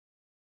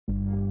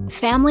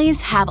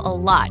Families have a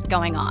lot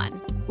going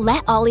on.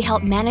 Let Ollie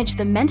help manage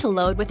the mental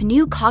load with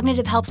new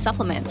cognitive help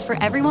supplements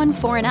for everyone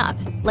 4 and up,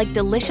 like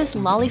delicious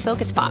Lolly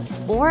Focus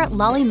Pops or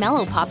Lolly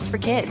Mellow Pops for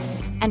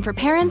kids. And for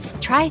parents,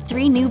 try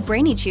 3 new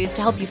Brainy Chews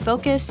to help you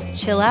focus,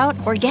 chill out,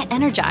 or get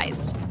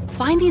energized.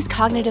 Find these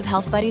cognitive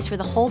health buddies for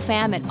the whole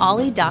fam at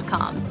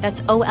ollie.com.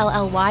 That's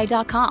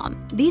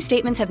OLLY.com. These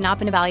statements have not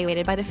been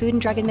evaluated by the Food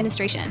and Drug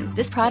Administration.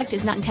 This product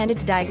is not intended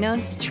to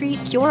diagnose,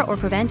 treat, cure, or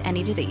prevent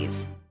any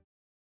disease.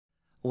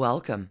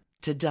 Welcome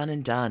to Done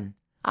and Done.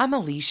 I'm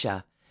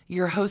Alicia,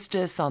 your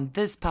hostess on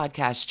this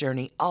podcast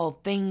journey, all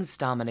things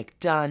Dominic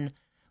Dunn,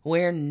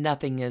 where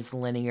nothing is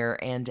linear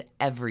and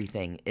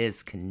everything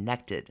is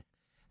connected.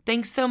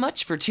 Thanks so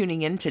much for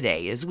tuning in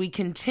today as we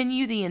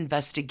continue the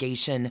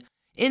investigation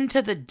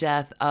into the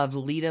death of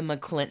Lita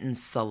McClinton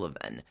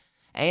Sullivan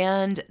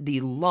and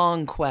the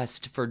long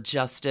quest for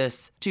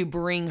justice to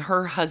bring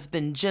her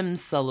husband Jim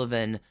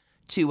Sullivan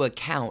to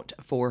account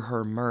for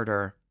her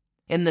murder.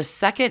 In the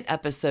second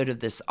episode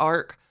of this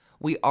arc,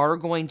 we are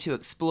going to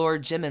explore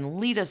Jim and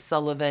Lita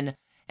Sullivan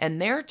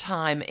and their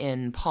time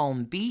in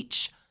Palm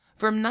Beach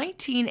from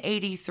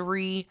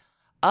 1983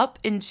 up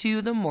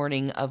into the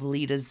morning of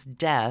Lita's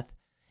death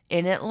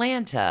in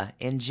Atlanta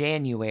in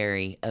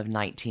January of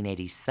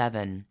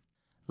 1987.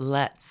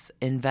 Let's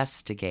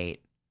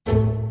investigate.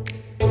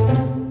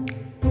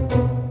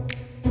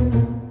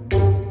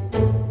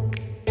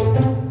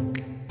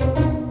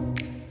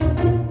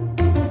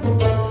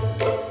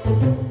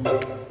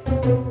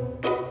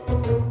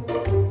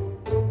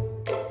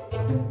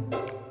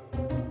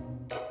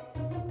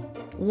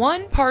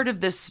 One part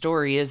of this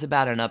story is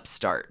about an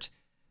upstart,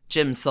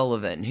 Jim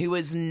Sullivan, who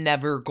is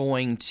never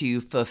going to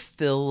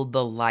fulfill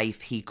the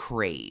life he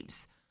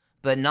craves,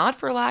 but not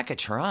for lack of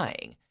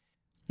trying.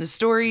 The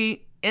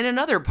story in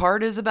another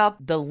part is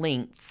about the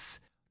lengths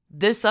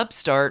this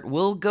upstart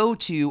will go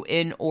to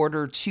in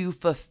order to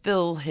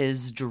fulfill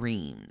his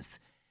dreams.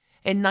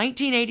 In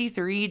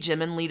 1983,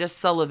 Jim and Lita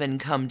Sullivan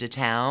come to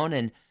town,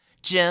 and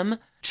Jim,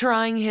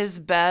 trying his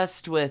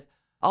best with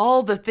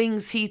all the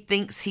things he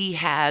thinks he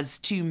has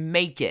to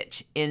make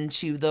it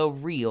into the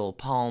real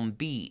Palm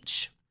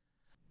Beach.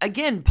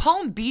 Again,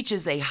 Palm Beach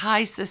is a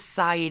high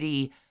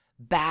society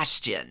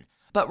bastion,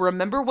 but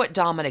remember what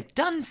Dominic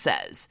Dunn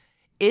says.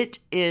 It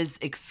is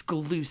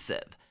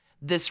exclusive.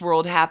 This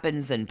world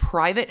happens in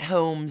private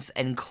homes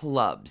and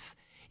clubs.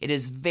 It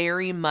is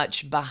very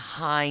much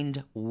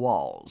behind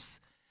walls.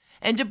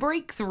 And to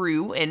break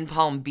through in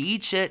Palm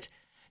Beach, it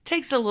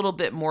takes a little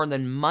bit more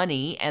than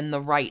money and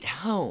the right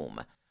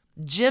home.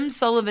 Jim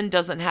Sullivan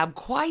doesn't have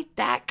quite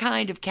that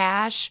kind of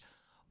cash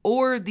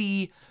or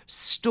the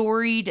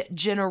storied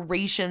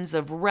generations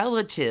of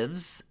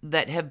relatives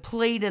that have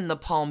played in the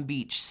Palm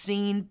Beach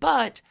scene,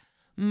 but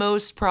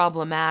most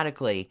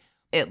problematically,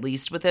 at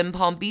least within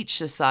Palm Beach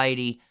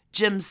society,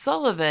 Jim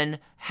Sullivan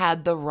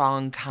had the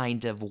wrong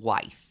kind of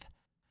wife.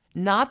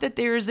 Not that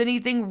there's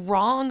anything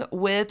wrong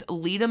with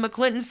Lita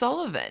McClinton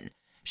Sullivan.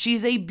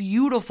 She's a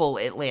beautiful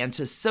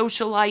Atlanta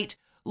socialite,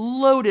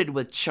 loaded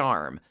with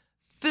charm,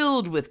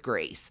 filled with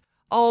grace,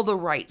 all the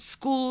right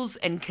schools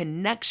and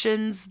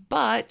connections,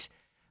 but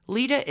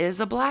Lita is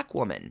a black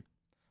woman,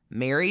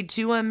 married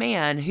to a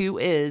man who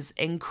is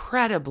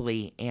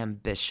incredibly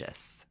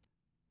ambitious.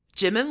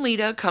 Jim and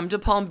Lita come to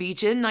Palm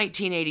Beach in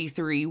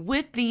 1983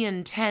 with the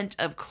intent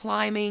of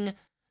climbing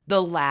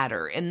the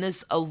ladder in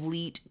this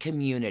elite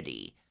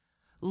community.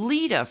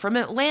 Lita from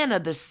Atlanta,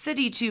 the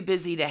city too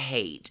busy to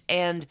hate,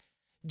 and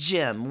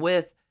Jim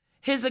with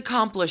his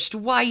accomplished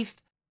wife,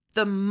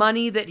 the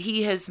money that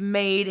he has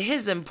made,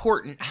 his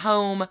important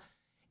home.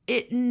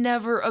 It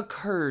never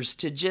occurs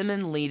to Jim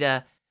and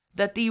Lita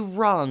that the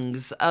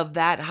rungs of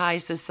that high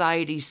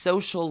society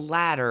social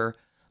ladder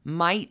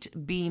might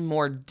be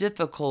more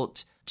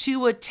difficult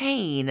to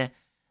attain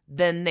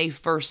than they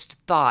first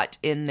thought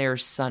in their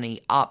sunny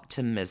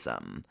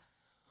optimism.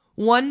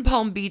 One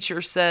Palm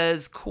Beacher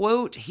says,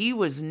 quote, "He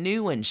was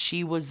new and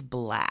she was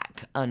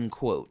black,"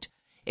 unquote,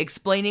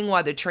 explaining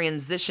why the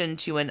transition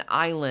to an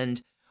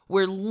island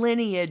where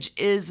lineage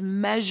is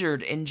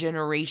measured in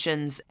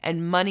generations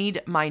and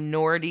moneyed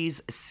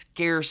minorities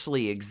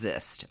scarcely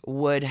exist,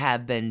 would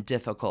have been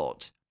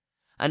difficult.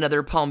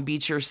 Another Palm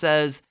Beacher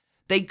says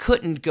they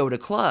couldn't go to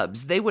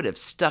clubs. They would have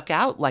stuck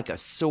out like a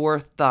sore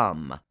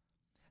thumb.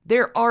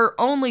 There are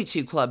only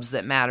 2 clubs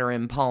that matter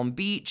in Palm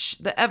Beach,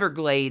 the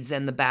Everglades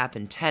and the Bath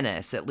and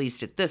Tennis, at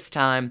least at this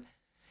time.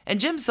 And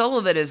Jim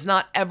Sullivan is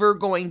not ever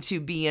going to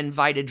be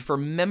invited for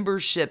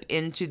membership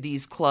into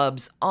these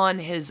clubs on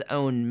his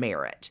own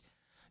merit.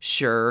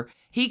 Sure,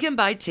 he can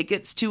buy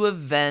tickets to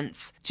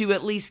events to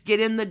at least get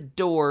in the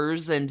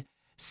doors and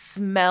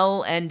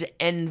smell and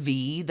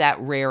envy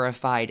that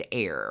rarefied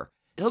air.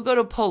 He'll go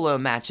to polo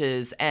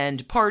matches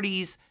and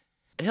parties.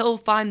 He'll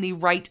find the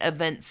right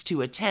events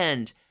to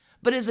attend,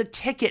 but as a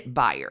ticket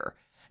buyer,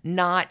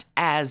 not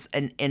as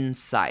an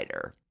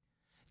insider.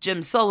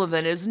 Jim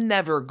Sullivan is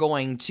never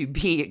going to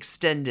be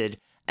extended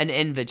an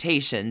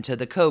invitation to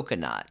the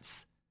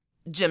coconuts.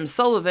 Jim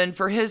Sullivan,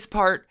 for his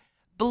part,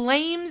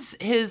 blames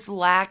his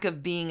lack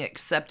of being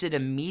accepted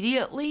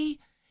immediately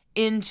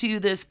into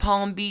this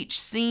Palm Beach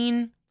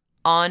scene?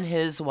 On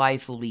his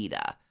wife,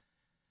 Lita.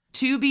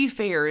 To be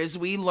fair, as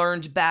we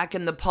learned back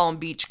in the Palm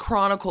Beach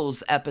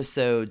Chronicles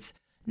episodes,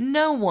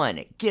 no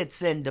one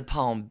gets into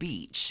Palm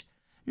Beach.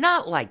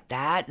 Not like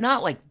that,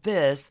 not like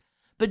this,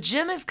 but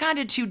Jim is kind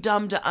of too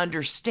dumb to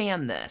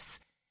understand this.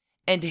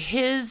 And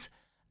his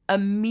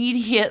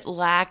immediate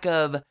lack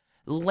of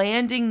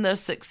landing the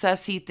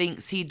success he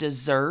thinks he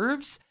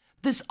deserves,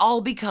 this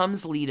all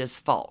becomes Lita's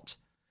fault.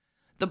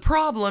 The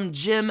problem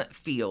Jim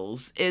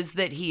feels is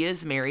that he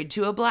is married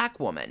to a black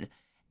woman,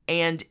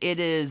 and it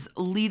is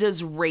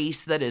Lita's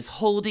race that is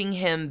holding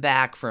him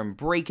back from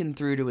breaking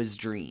through to his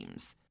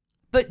dreams.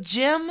 But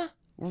Jim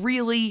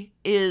really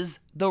is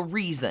the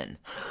reason.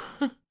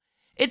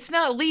 It's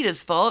not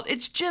Lita's fault,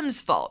 it's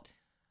Jim's fault.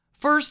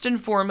 First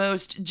and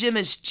foremost, Jim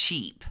is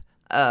cheap.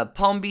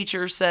 Palm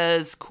Beacher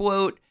says,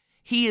 quote,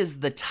 "He is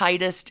the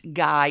tightest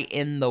guy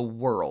in the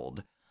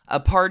world. A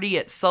party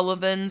at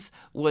Sullivan's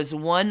was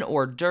one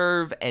hors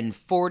d'oeuvre and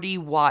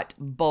 40-watt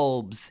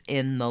bulbs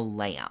in the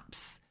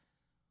lamps."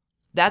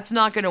 That's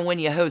not going to win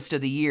you Host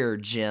of the Year,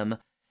 Jim.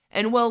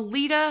 And well,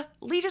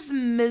 Lita's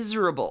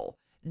miserable.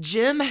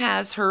 Jim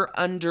has her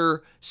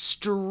under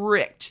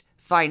strict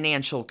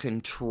financial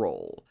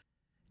control.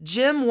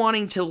 Jim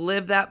wanting to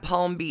live that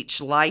Palm Beach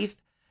life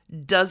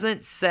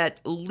doesn't set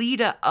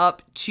Lita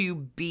up to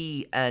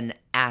be an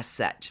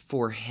asset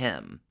for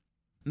him.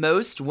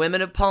 Most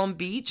women of Palm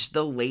Beach,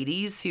 the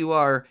ladies who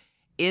are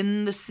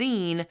in the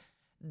scene,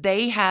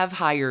 they have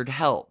hired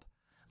help.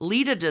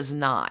 Lita does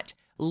not.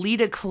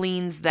 Lita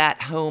cleans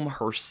that home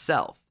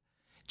herself.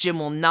 Jim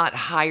will not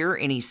hire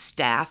any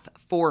staff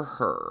for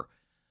her.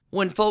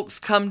 When folks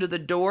come to the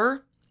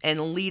door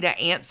and Lita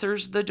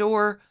answers the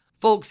door,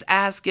 folks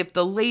ask if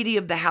the lady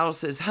of the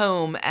house is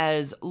home,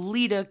 as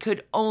Lita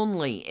could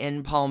only,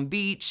 in Palm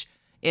Beach,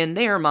 in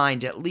their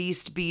mind at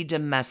least, be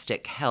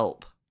domestic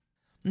help.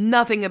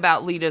 Nothing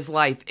about Lita's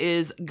life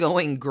is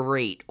going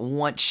great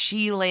once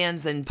she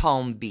lands in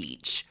Palm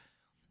Beach.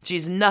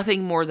 She's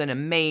nothing more than a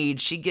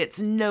maid. She gets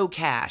no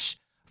cash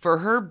for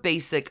her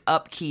basic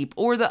upkeep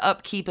or the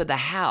upkeep of the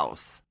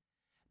house.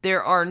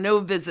 There are no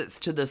visits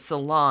to the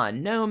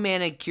salon, no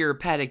manicure,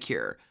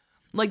 pedicure.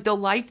 Like the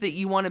life that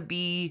you want to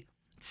be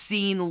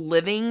seen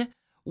living,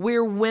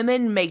 where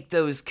women make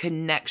those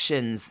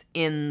connections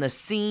in the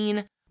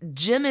scene,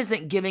 Jim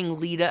isn't giving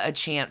Lita a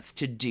chance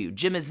to do.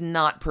 Jim is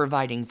not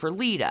providing for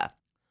Lita.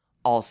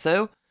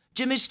 Also,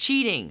 Jim is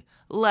cheating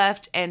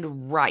left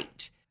and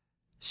right.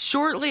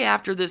 Shortly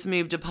after this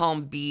move to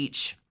Palm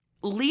Beach,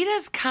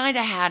 Lita's kind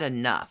of had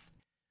enough.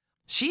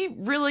 She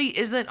really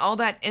isn't all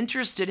that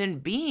interested in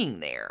being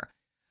there.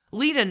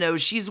 Lita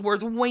knows she's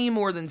worth way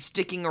more than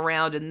sticking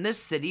around in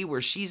this city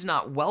where she's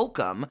not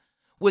welcome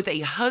with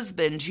a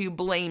husband who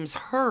blames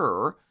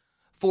her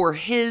for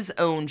his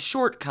own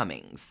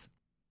shortcomings.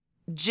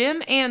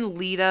 Jim and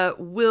Lita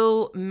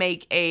will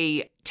make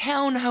a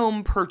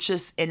townhome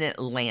purchase in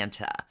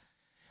Atlanta.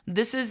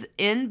 This is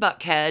in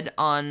Buckhead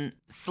on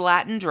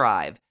Slatton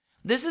Drive.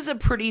 This is a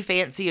pretty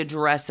fancy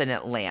address in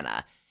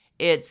Atlanta.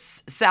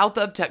 It's south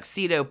of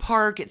Tuxedo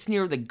Park. It's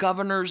near the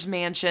governor's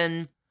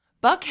mansion.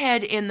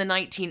 Buckhead in the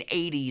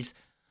 1980s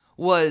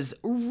was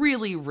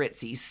really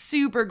ritzy,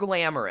 super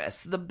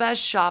glamorous, the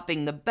best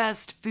shopping, the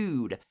best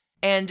food.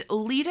 And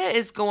Lita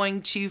is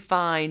going to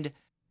find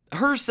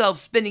herself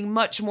spending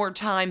much more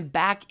time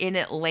back in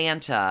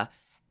Atlanta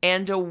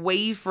and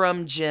away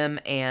from Jim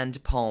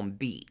and Palm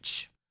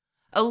Beach.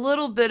 A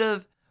little bit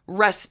of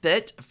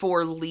respite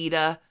for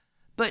Lita,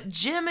 but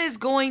Jim is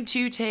going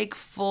to take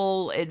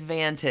full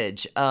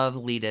advantage of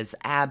Lita's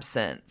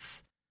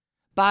absence.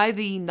 By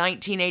the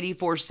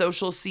 1984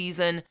 social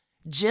season,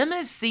 Jim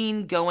is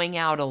seen going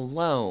out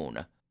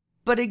alone.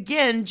 But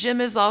again,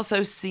 Jim is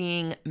also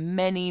seeing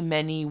many,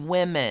 many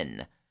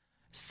women.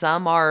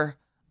 Some are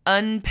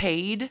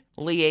unpaid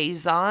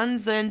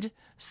liaisons and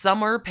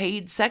some are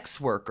paid sex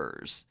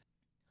workers.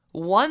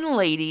 One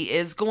lady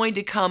is going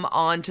to come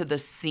onto the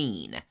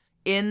scene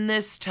in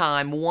this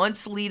time,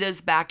 once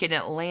Lita's back in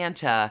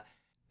Atlanta,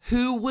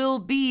 who will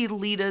be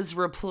Lita's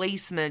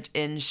replacement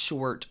in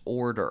short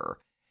order.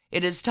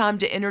 It is time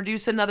to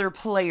introduce another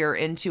player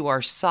into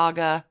our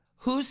saga,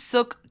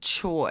 Hoo-suk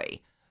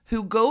Choi,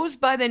 who goes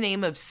by the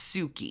name of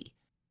Suki.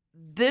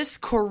 This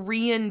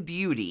Korean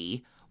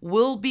beauty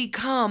will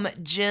become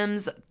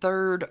Jim's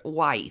third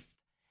wife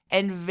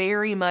and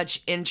very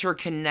much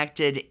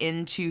interconnected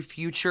into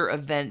future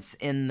events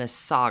in the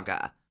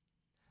saga.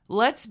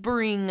 Let's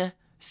bring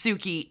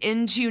Suki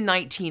into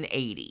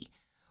 1980,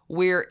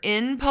 where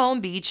in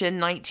Palm Beach in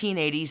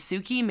 1980,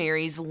 Suki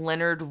marries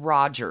Leonard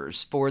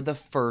Rogers for the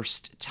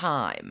first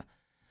time.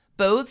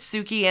 Both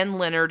Suki and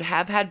Leonard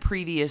have had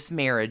previous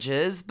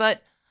marriages,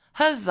 but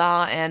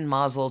huzzah and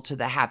mazel to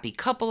the happy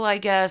couple, I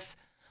guess,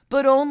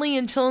 but only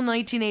until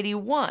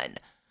 1981,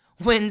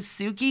 when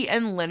Suki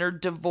and Leonard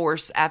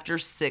divorce after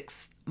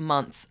 6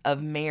 months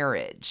of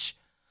marriage.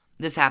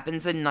 This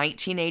happens in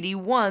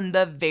 1981,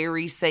 the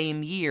very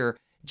same year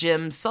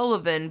Jim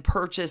Sullivan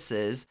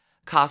purchases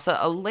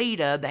Casa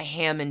Lita, the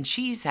ham and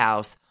cheese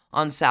house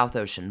on South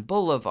Ocean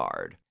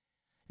Boulevard.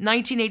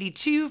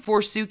 1982,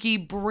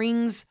 Forsuki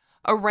brings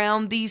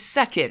around the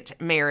second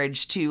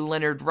marriage to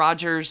Leonard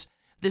Rogers.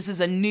 This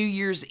is a New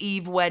Year's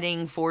Eve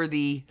wedding for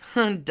the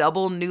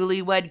double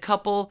newlywed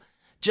couple,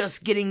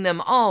 just getting them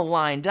all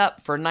lined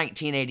up for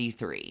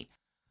 1983.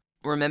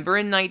 Remember,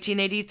 in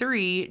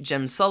 1983,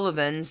 Jim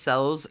Sullivan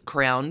sells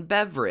Crown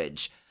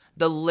Beverage,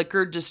 the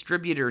liquor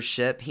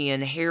distributorship he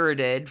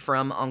inherited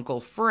from Uncle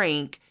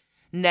Frank,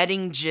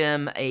 netting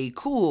Jim a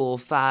cool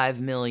 $5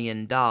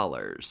 million.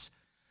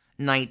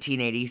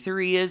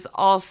 1983 is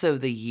also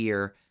the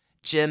year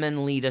Jim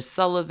and Lita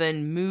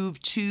Sullivan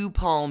moved to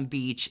Palm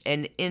Beach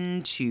and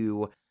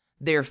into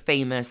their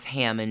famous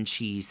ham and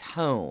cheese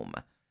home.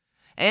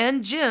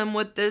 And Jim,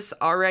 with this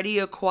already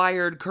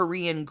acquired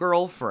Korean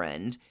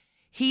girlfriend,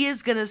 he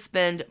is going to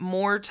spend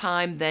more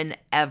time than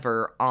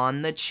ever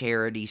on the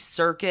charity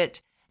circuit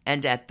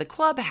and at the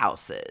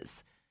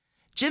clubhouses.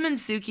 Jim and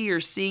Suki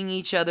are seeing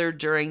each other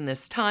during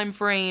this time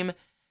frame,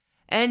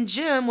 and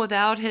Jim,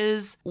 without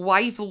his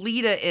wife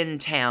Lita in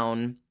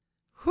town,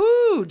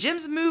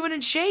 Jim's moving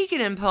and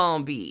shaking in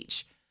Palm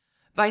Beach.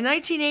 By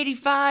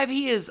 1985,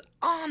 he is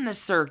on the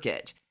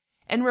circuit.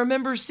 And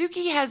remember,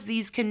 Suki has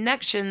these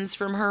connections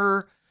from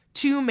her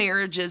 2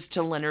 marriages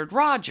to Leonard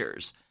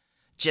Rogers.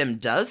 Jim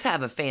does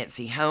have a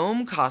fancy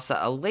home, Casa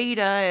Aleda,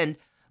 and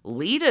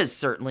Lita's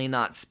certainly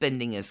not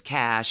spending his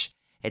cash.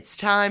 It's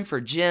time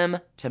for Jim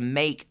to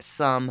make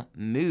some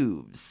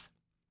moves.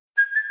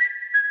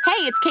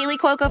 Hey, it's Kaylee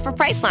Cuoco for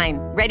Priceline.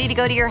 Ready to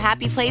go to your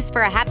happy place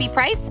for a happy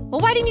price? Well,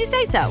 why didn't you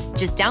say so?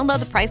 Just download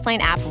the Priceline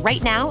app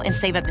right now and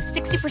save up to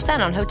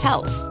 60% on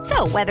hotels.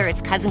 So whether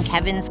it's Cousin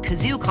Kevin's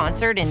Kazoo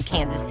Concert in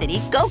Kansas City,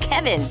 go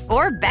Kevin,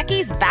 or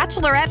Becky's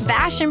Bachelorette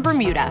Bash in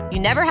Bermuda, you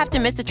never have to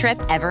miss a trip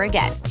ever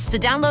again. So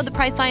download the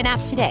Priceline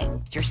app today.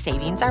 Your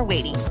savings are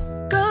waiting.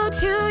 Go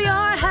to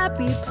your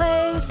happy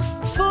place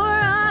for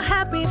a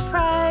happy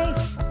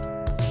price.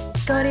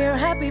 Go to your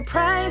happy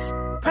price,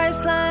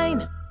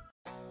 Priceline.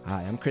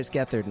 Hi, I'm Chris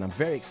Gethard, and I'm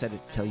very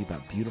excited to tell you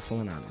about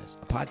Beautiful Anonymous,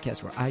 a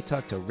podcast where I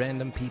talk to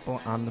random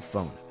people on the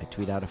phone. I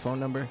tweet out a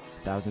phone number,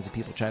 thousands of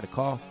people try to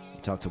call, I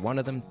talk to one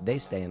of them, they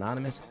stay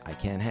anonymous, I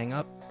can't hang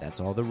up, that's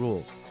all the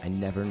rules. I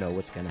never know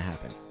what's going to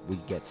happen. We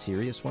get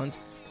serious ones.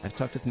 I've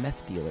talked with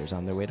meth dealers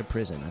on their way to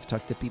prison. I've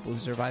talked to people who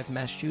survived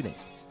mass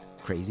shootings.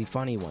 Crazy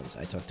funny ones.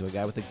 I talked to a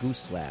guy with a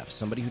goose laugh,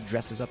 somebody who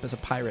dresses up as a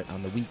pirate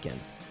on the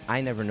weekends.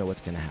 I never know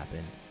what's going to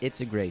happen.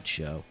 It's a great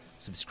show.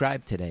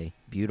 Subscribe today,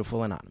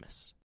 Beautiful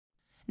Anonymous.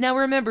 Now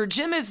remember,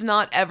 Jim is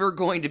not ever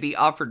going to be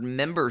offered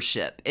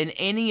membership in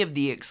any of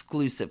the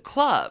exclusive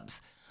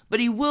clubs, but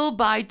he will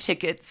buy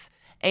tickets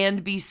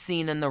and be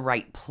seen in the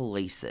right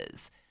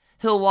places.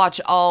 He'll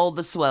watch all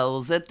the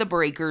swells at the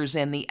Breakers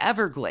and the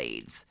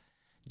Everglades.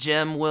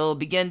 Jim will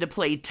begin to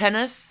play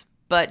tennis,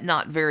 but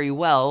not very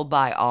well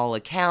by all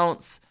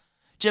accounts.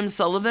 Jim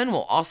Sullivan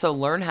will also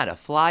learn how to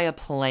fly a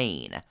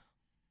plane.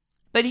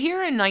 But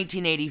here in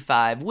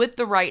 1985, with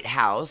the right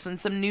house and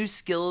some new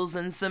skills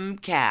and some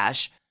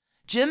cash,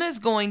 Jim is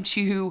going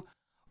to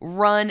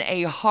run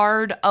a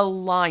hard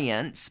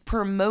alliance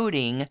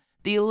promoting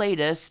the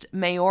latest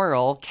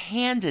mayoral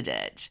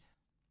candidate.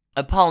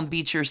 A Palm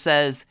Beacher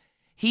says,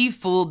 he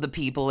fooled the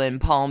people in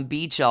Palm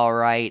Beach all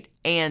right,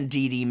 and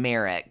Dee Dee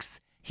Merrick's.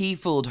 He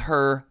fooled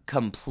her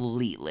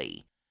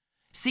completely.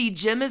 See,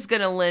 Jim is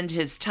going to lend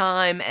his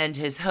time and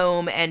his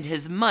home and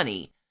his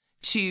money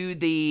to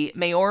the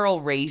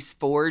mayoral race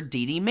for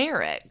Dee Dee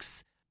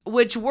Merrick's,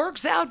 which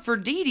works out for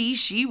Dee Dee.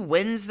 She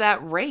wins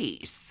that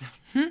race.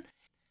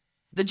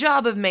 The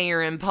job of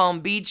mayor in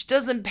Palm Beach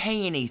doesn't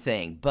pay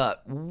anything,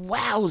 but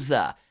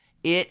wowza,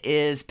 it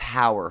is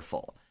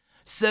powerful.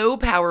 So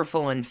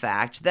powerful, in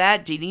fact,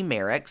 that Dee Dee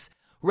Merrick's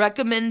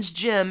recommends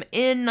Jim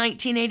in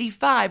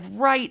 1985,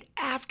 right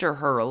after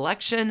her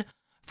election,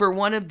 for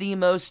one of the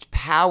most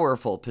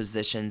powerful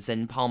positions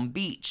in Palm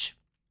Beach.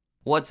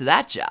 What's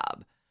that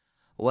job?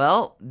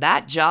 Well,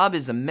 that job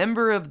is a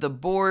member of the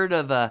board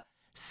of a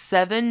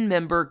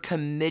 7-member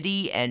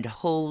committee, and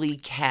holy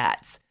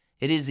cats,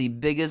 it is the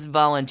biggest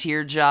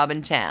volunteer job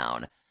in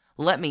town.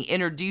 Let me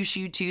introduce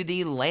you to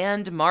the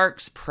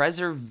Landmarks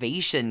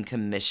Preservation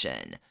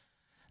Commission.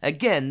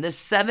 Again, this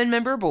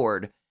 7-member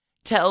board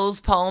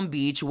tells Palm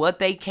Beach what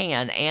they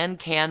can and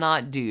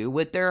cannot do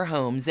with their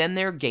homes and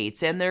their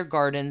gates and their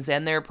gardens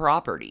and their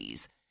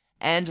properties.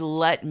 And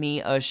let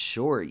me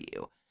assure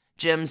you,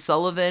 Jim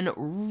Sullivan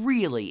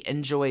really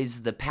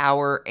enjoys the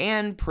power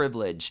and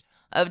privilege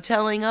of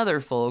telling other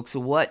folks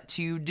what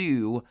to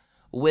do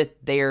with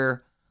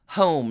their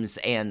homes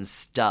and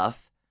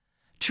stuff.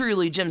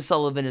 Truly, Jim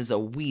Sullivan is a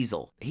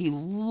weasel. He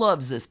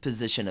loves this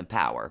position of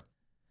power.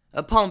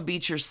 A Palm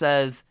Beacher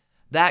says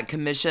that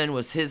commission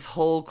was his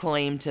whole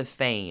claim to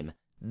fame.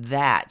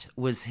 That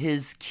was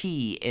his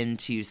key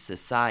into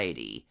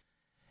society.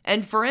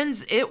 And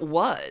friends, it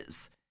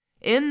was.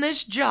 In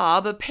this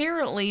job,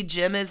 apparently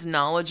Jim is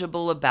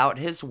knowledgeable about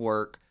his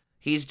work.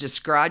 He's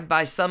described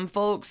by some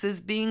folks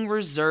as being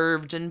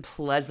reserved and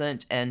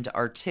pleasant and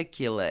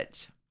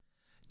articulate.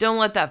 Don't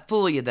let that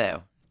fool you,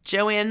 though.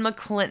 Joanne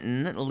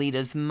McClinton,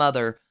 Lita's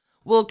mother,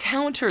 We'll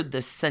counter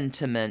the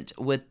sentiment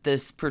with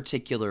this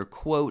particular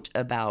quote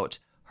about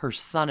her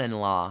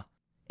son-in-law.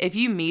 If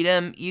you meet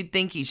him, you'd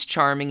think he's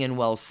charming and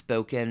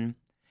well-spoken.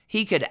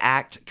 He could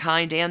act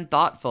kind and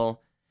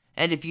thoughtful.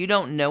 And if you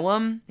don't know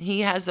him,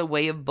 he has a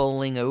way of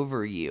bowling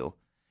over you.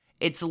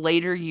 It's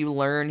later you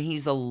learn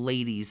he's a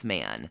ladies'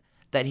 man,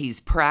 that he's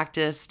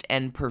practiced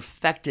and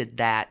perfected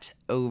that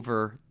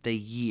over the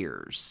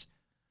years.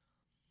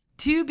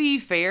 To be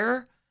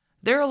fair,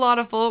 there are a lot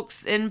of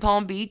folks in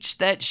Palm Beach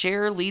that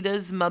share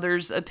Lita's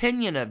mother's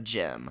opinion of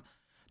Jim.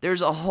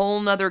 There's a whole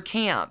nother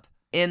camp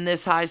in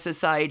this high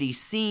society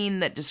scene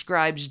that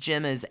describes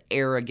Jim as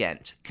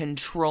arrogant,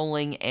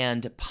 controlling,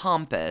 and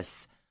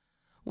pompous,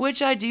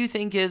 which I do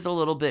think is a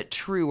little bit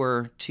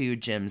truer to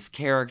Jim's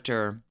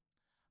character.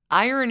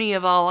 Irony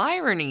of all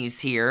ironies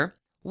here,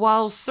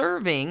 while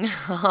serving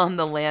on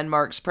the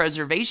Landmarks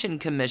Preservation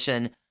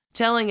Commission,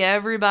 telling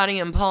everybody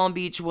in Palm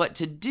Beach what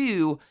to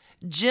do,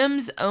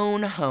 Jim's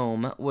own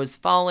home was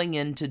falling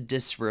into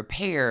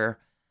disrepair,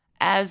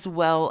 as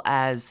well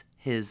as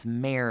his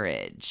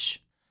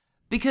marriage.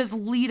 Because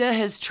Lita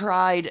has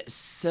tried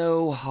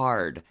so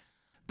hard,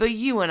 but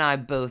you and I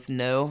both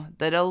know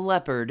that a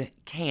leopard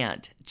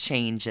can't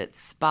change its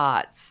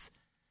spots.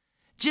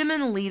 Jim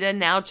and Lita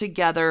now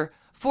together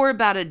for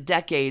about a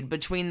decade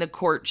between the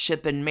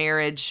courtship and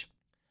marriage.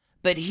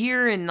 But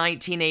here in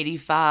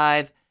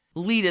 1985,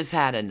 Lita's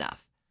had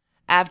enough.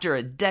 After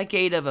a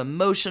decade of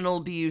emotional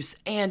abuse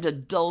and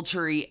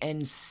adultery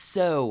and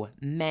so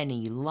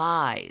many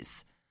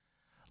lies.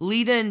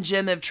 Lita and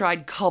Jim have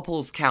tried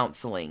couples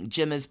counseling.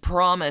 Jim has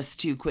promised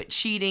to quit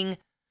cheating.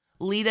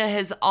 Lita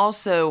has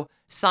also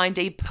signed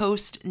a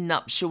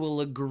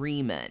post-nuptial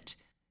agreement.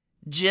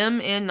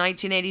 Jim in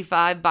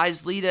 1985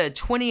 buys Lita a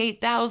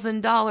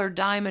 $28,000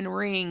 diamond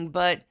ring,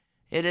 but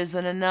it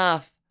isn't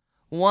enough.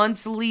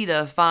 Once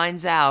Lita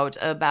finds out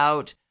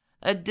about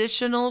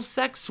additional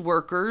sex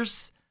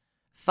workers,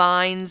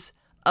 finds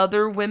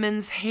other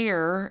women's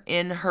hair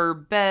in her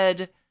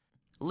bed.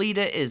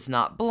 Lita is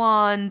not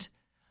blonde.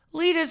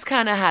 Lita's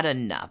kind of had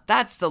enough.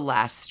 That's the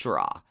last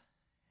straw.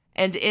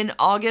 And in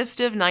August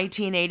of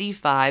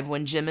 1985,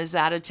 when Jim is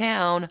out of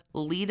town,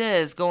 Lita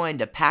is going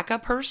to pack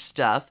up her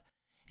stuff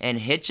and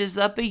hitches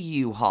up a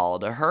U-Haul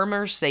to her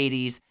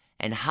Mercedes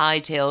and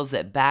hightails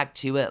it back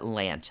to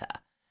Atlanta,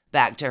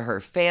 back to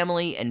her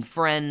family and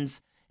friends,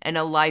 and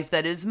a life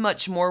that is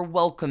much more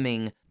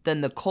welcoming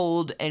than the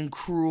cold and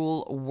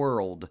cruel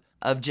world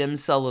of Jim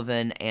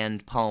Sullivan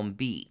and Palm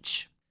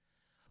Beach.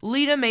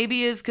 Lita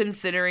maybe is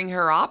considering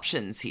her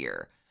options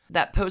here.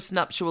 That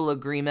postnuptial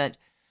agreement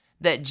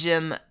that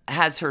Jim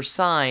has her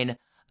sign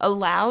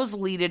allows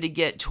Lita to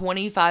get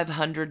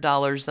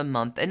 $2,500 a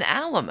month in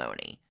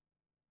alimony.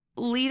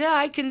 Lita,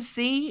 I can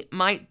see,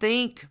 might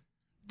think,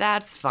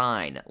 that's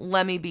fine.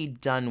 Let me be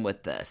done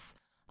with this.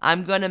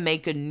 I'm going to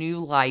make a new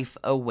life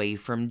away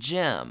from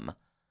Jim.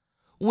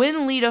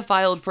 When Lita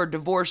filed for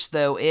divorce,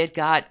 though, it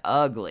got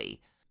ugly.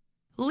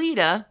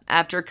 Lita,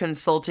 after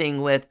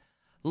consulting with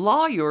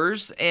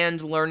lawyers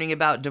and learning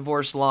about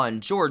divorce law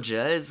in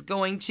Georgia, is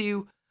going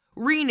to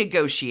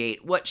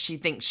renegotiate what she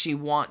thinks she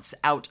wants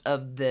out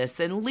of this,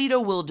 and Lita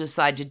will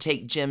decide to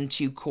take Jim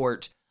to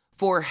court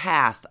for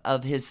half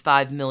of his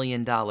 $5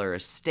 million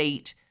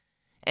estate,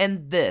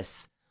 and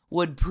this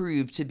would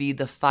prove to be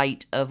the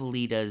fight of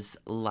Lita's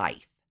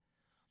life.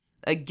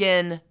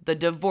 Again, the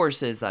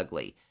divorce is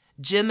ugly.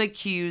 Jim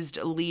accused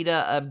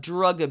Lita of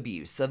drug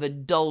abuse, of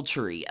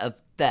adultery,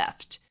 of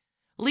theft.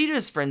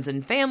 Lita's friends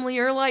and family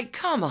are like,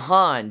 come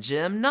on,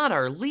 Jim, not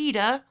our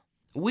Lita.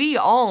 We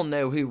all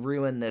know who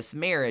ruined this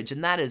marriage,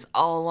 and that is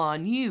all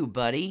on you,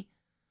 buddy.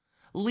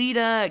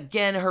 Lita,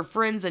 again, her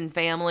friends and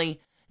family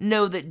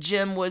know that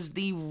Jim was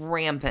the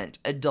rampant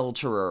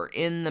adulterer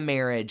in the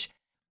marriage,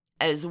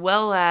 as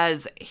well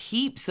as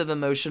heaps of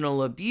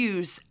emotional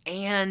abuse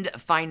and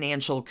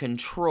financial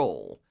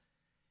control.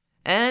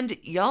 And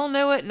y'all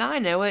know it and I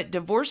know it,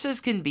 divorces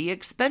can be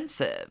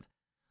expensive.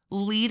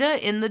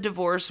 Lita in the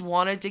divorce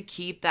wanted to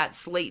keep that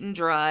Slayton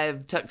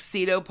Drive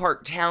Tuxedo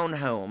Park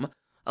townhome,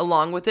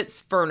 along with its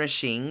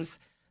furnishings,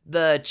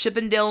 the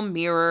Chippendale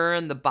mirror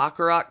and the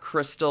Baccarat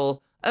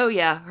crystal. Oh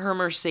yeah, her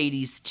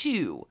Mercedes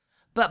too.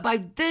 But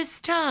by this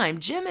time,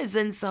 Jim is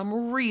in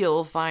some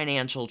real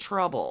financial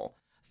trouble.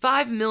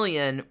 $5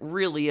 million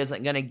really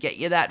isn't going to get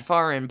you that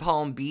far in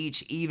Palm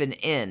Beach, even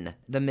in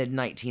the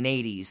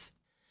mid-1980s.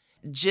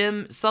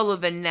 Jim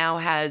Sullivan now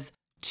has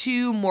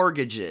 2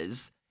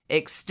 mortgages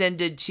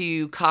extended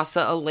to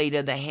Casa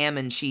Aleta, the ham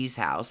and cheese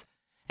house,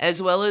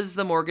 as well as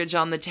the mortgage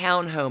on the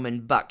townhome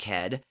in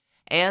Buckhead,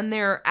 and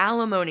their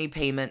alimony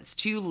payments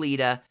to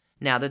Lita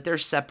now that they're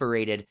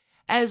separated,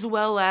 as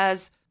well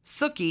as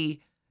Sookie,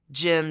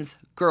 Jim's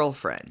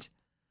girlfriend.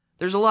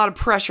 There's a lot of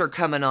pressure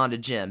coming on to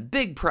Jim,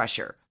 big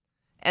pressure.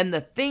 And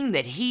the thing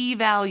that he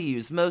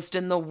values most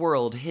in the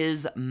world,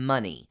 his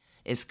money,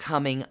 is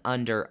coming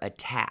under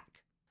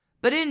attack.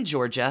 But in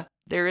Georgia,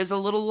 there is a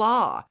little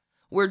law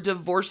where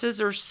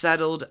divorces are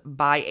settled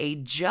by a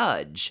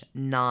judge,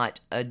 not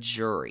a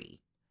jury.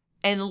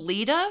 And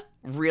Lita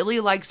really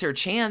likes her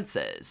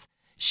chances.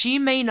 She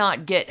may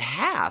not get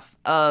half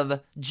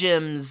of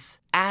Jim's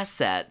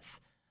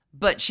assets,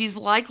 but she's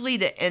likely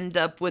to end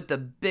up with a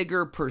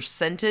bigger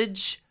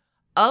percentage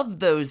of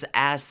those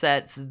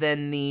assets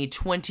than the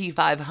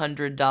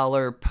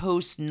 $2,500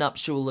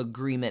 post-nuptial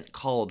agreement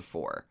called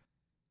for.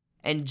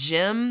 And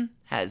Jim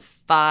has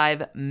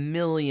 5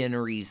 million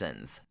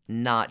reasons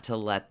not to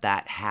let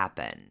that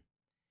happen.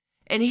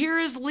 And here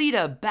is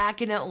Lita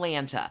back in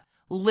Atlanta,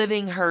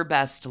 living her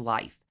best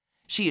life.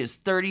 She is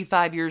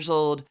 35 years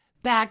old,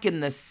 back in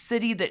the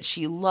city that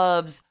she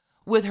loves,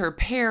 with her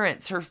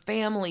parents, her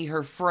family,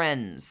 her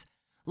friends.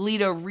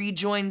 Lita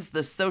rejoins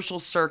the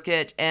social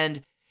circuit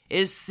and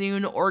is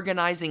soon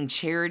organizing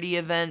charity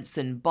events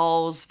and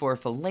balls for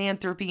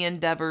philanthropy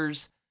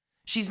endeavors.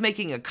 She's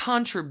making a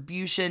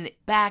contribution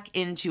back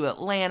into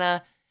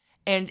Atlanta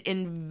and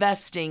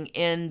investing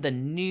in the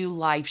new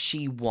life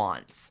she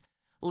wants.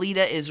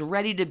 Lita is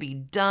ready to be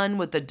done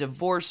with the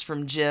divorce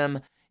from Jim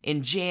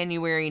in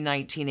January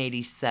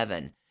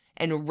 1987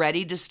 and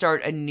ready to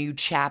start a new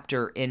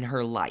chapter in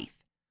her life.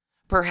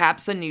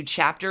 Perhaps a new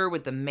chapter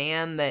with a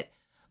man that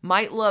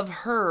might love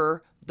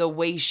her the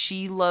way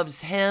she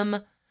loves him.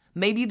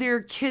 Maybe there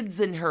are kids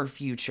in her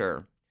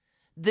future.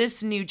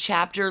 This new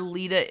chapter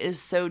Lita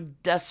is so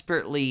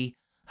desperately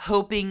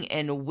hoping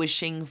and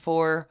wishing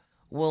for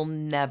will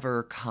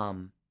never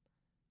come.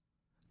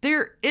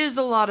 There is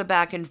a lot of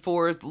back and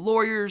forth,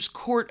 lawyers,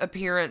 court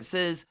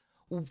appearances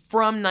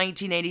from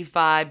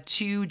 1985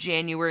 to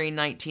January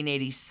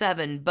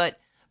 1987, but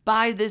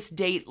by this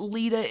date,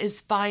 Lita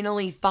is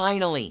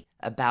finally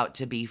about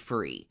to be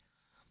free.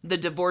 The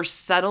divorce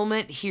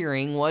settlement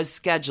hearing was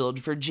scheduled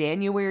for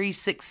January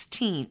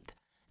 16th,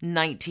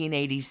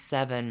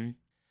 1987.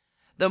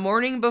 The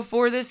morning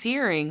before this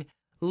hearing,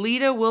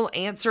 Lita will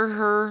answer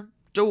her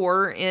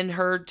door in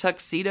her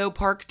Tuxedo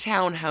Park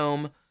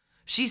townhome.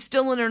 She's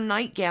still in her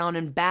nightgown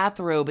and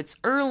bathrobe. It's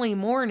early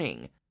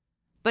morning.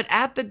 But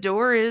at the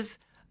door is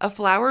a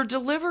flower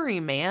delivery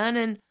man,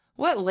 and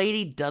what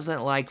lady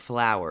doesn't like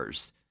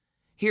flowers?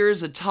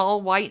 Here's a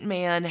tall white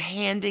man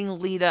handing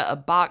Lita a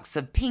box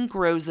of pink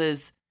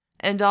roses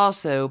and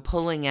also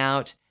pulling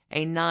out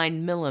a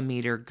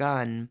 9mm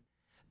gun.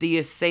 The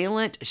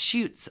assailant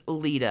shoots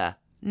Lita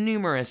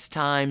numerous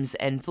times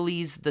and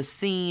flees the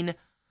scene.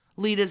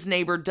 Lita's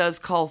neighbor does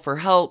call for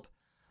help.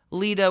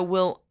 Lita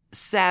will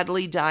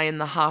sadly die in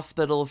the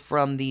hospital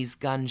from these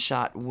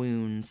gunshot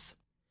wounds.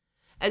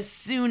 As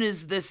soon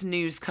as this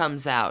news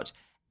comes out,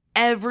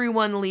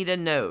 everyone Lita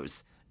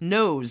knows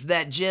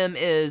that Jim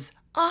is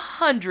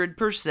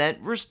 100%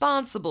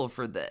 responsible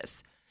for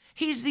this.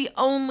 He's the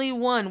only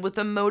one with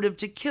a motive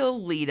to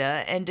kill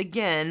Lita, and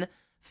again,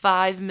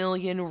 5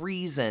 million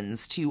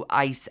reasons to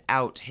ice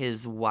out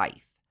his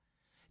wife.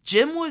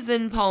 Jim was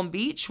in Palm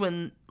Beach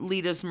when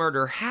Lita's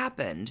murder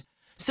happened,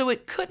 so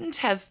it couldn't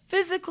have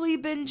physically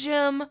been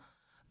Jim,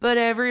 but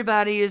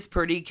everybody is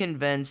pretty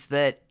convinced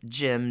that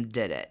Jim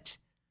did it.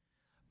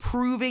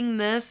 Proving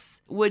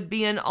this would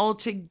be an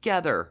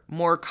altogether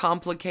more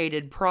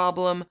complicated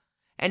problem,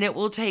 and it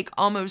will take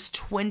almost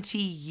 20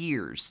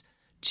 years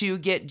to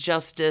get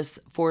justice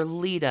for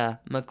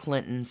Lita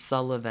McClinton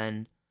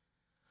Sullivan.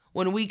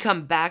 When we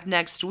come back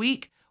next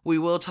week, we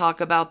will talk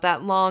about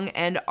that long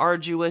and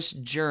arduous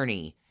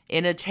journey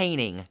in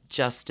attaining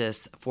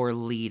justice for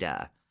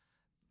Lita.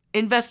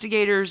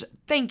 Investigators,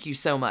 thank you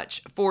so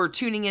much for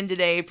tuning in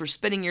today, for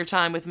spending your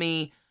time with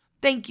me.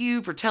 Thank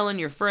you for telling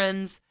your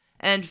friends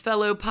and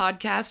fellow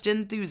podcast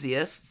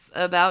enthusiasts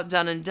about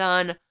Done and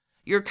Done.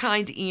 Your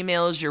kind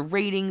emails, your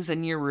ratings,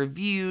 and your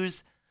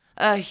reviews.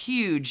 A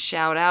huge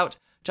shout out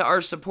to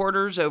our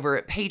supporters over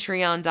at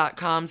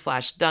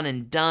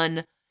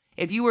patreon.com/doneanddone.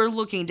 If you are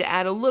looking to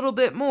add a little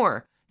bit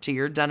more to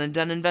your Done and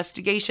Done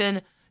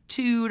investigation,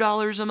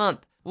 $2 a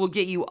month will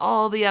get you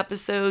all the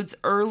episodes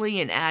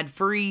early and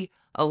ad-free,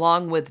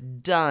 along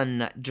with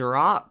Done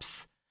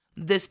Drops.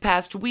 This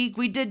past week,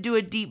 we did do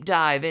a deep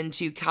dive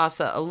into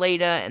Casa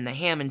Aleda and the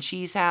Ham and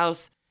Cheese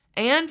House.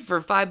 And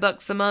for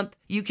 $5 a month,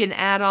 you can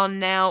add on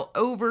now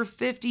over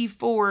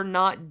 54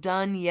 Not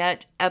Done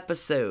Yet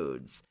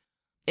episodes.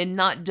 And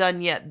Not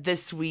Done Yet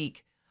this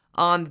week,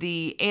 on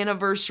the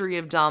anniversary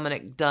of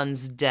Dominic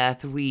Dunn's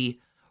death, we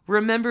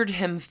remembered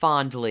him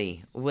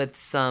fondly with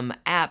some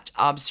apt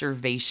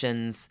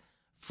observations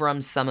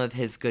from some of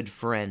his good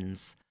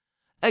friends.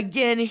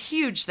 Again,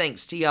 huge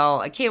thanks to y'all.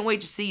 I can't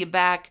wait to see you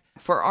back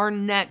for our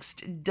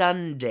next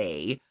Done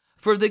Day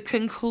for the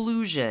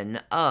conclusion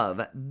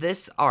of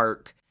this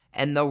arc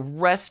and the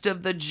rest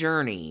of the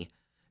journey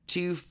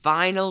to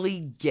finally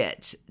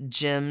get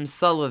Jim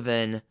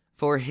Sullivan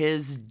for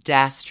his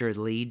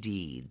dastardly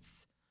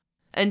deeds.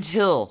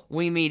 Until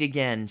we meet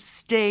again,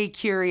 stay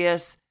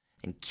curious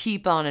and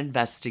keep on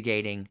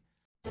investigating.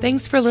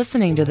 Thanks for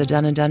listening to the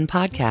Done and Done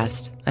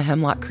podcast, a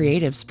Hemlock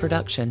Creatives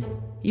production.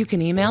 You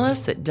can email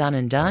us at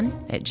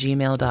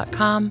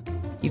doneanddone@gmail.com.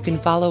 You can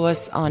follow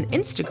us on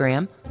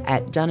Instagram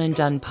at Done and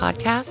Done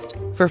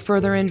Podcast. For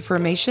further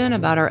information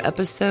about our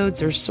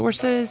episodes or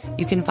sources,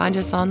 you can find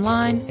us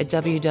online at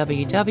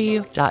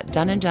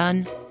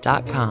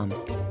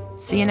www.doneanddone.com.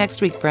 See you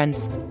next week,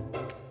 friends.